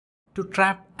To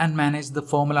trap and manage the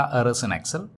formula errors in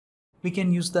Excel, we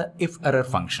can use the IFERROR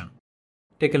function.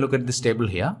 Take a look at this table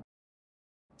here.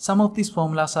 Some of these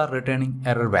formulas are returning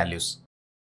error values.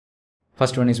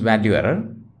 First one is value error,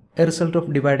 a result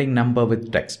of dividing number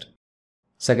with text.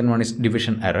 Second one is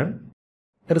division error,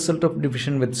 a result of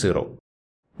division with 0.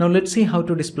 Now let's see how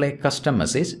to display custom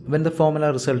message when the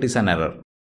formula result is an error.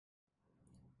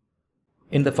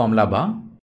 In the formula bar,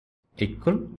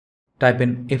 equal, type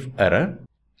in IFERROR,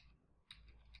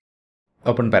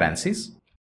 open parenthesis.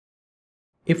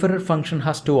 IFERROR function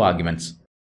has two arguments.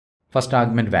 First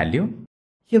argument value.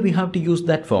 Here we have to use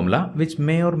that formula which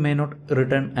may or may not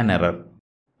return an error.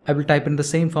 I will type in the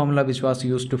same formula which was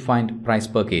used to find price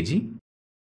per kg.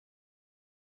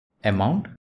 Amount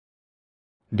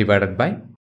divided by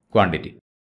quantity,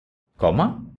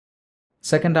 comma.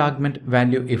 Second argument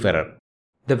value IFERROR,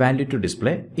 the value to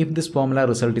display if this formula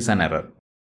result is an error.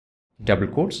 Double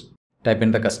quotes, type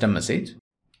in the custom message.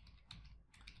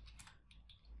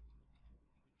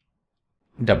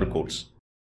 Double quotes,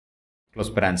 close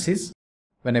parenthesis.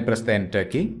 When I press the enter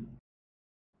key,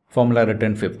 formula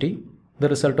return 50, the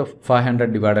result of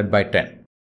 500 divided by 10.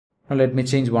 Now let me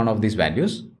change one of these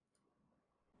values.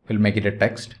 We'll make it a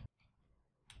text.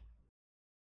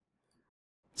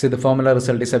 See, the formula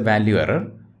result is a value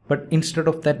error, but instead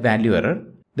of that value error,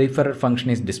 the IFERROR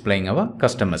function is displaying our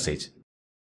custom message.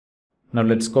 Now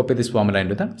let's copy this formula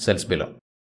into the cells below.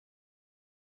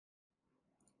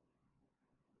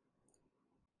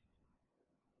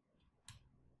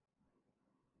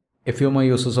 A few more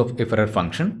uses of IFERROR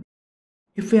function.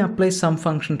 If we apply some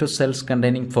function to cells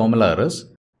containing formula errors,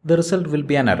 the result will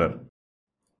be an error.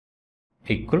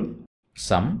 Equal,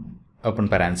 sum, open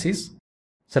parenthesis,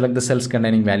 select the cells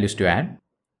containing values to add,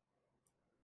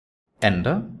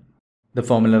 enter, the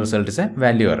formula result is a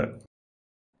value error.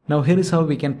 Now here is how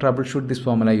we can troubleshoot this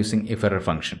formula using IFERROR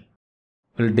function.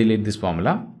 We'll delete this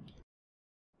formula,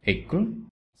 equal,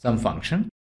 sum function,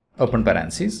 open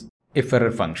parenthesis,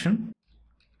 IFERROR function,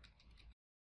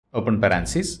 open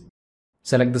parenthesis,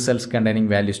 select the cells containing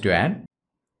values to add,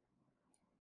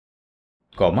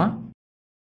 comma,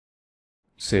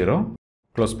 0,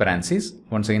 close parenthesis,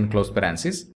 once again close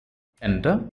parenthesis,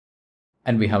 enter,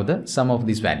 and we have the sum of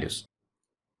these values.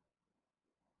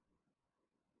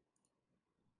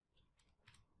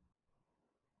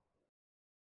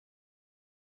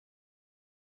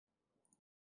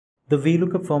 The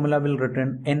VLOOKUP formula will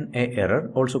return NA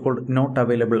error, also called not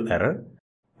available error,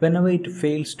 whenever it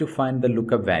fails to find the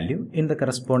lookup value in the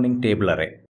corresponding table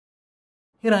array.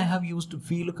 Here I have used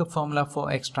VLOOKUP formula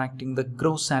for extracting the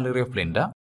gross salary of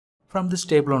Linda from this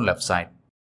table on left side.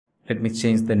 Let me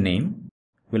change the name.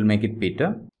 We'll make it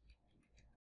Peter.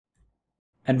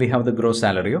 And we have the gross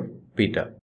salary of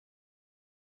Peter.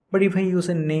 But if I use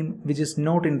a name which is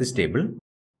not in this table,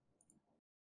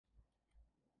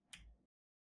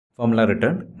 formula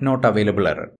returned not available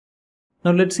error.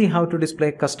 Now let's see how to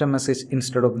display custom message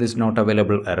instead of this not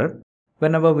available error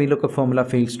whenever VLOOKUP formula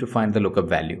fails to find the lookup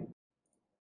value.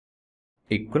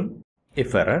 Equal,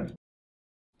 IFERROR,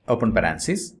 open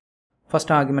parenthesis, first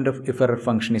argument of IFERROR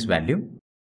function is value.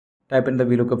 Type in the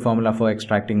VLOOKUP formula for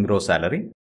extracting gross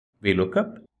salary,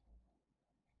 VLOOKUP,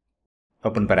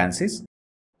 open parenthesis,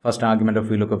 first argument of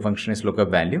VLOOKUP function is lookup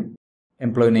value,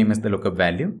 employee name is the lookup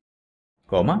value,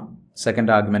 comma, second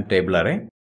argument table array,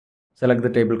 select the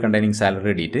table containing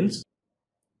salary details,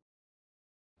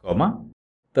 comma,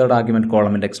 third argument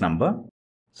column index number,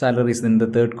 salary is in the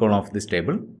third column of this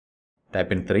table, type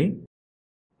in 3,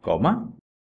 comma,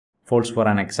 false for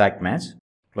an exact match,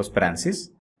 close parenthesis,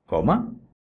 comma,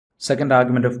 second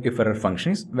argument of IFERROR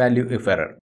function is value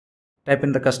IFERROR. Type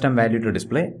in the custom value to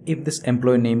display if this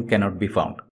employee name cannot be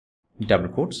found. Double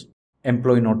quotes,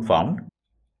 employee not found,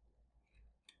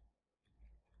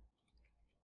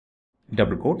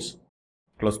 double quotes,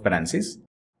 close parenthesis,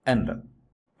 enter.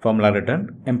 Formula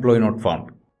returned, employee not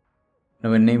found.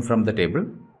 Now a name from the table,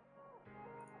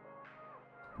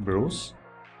 Bruce,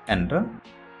 enter,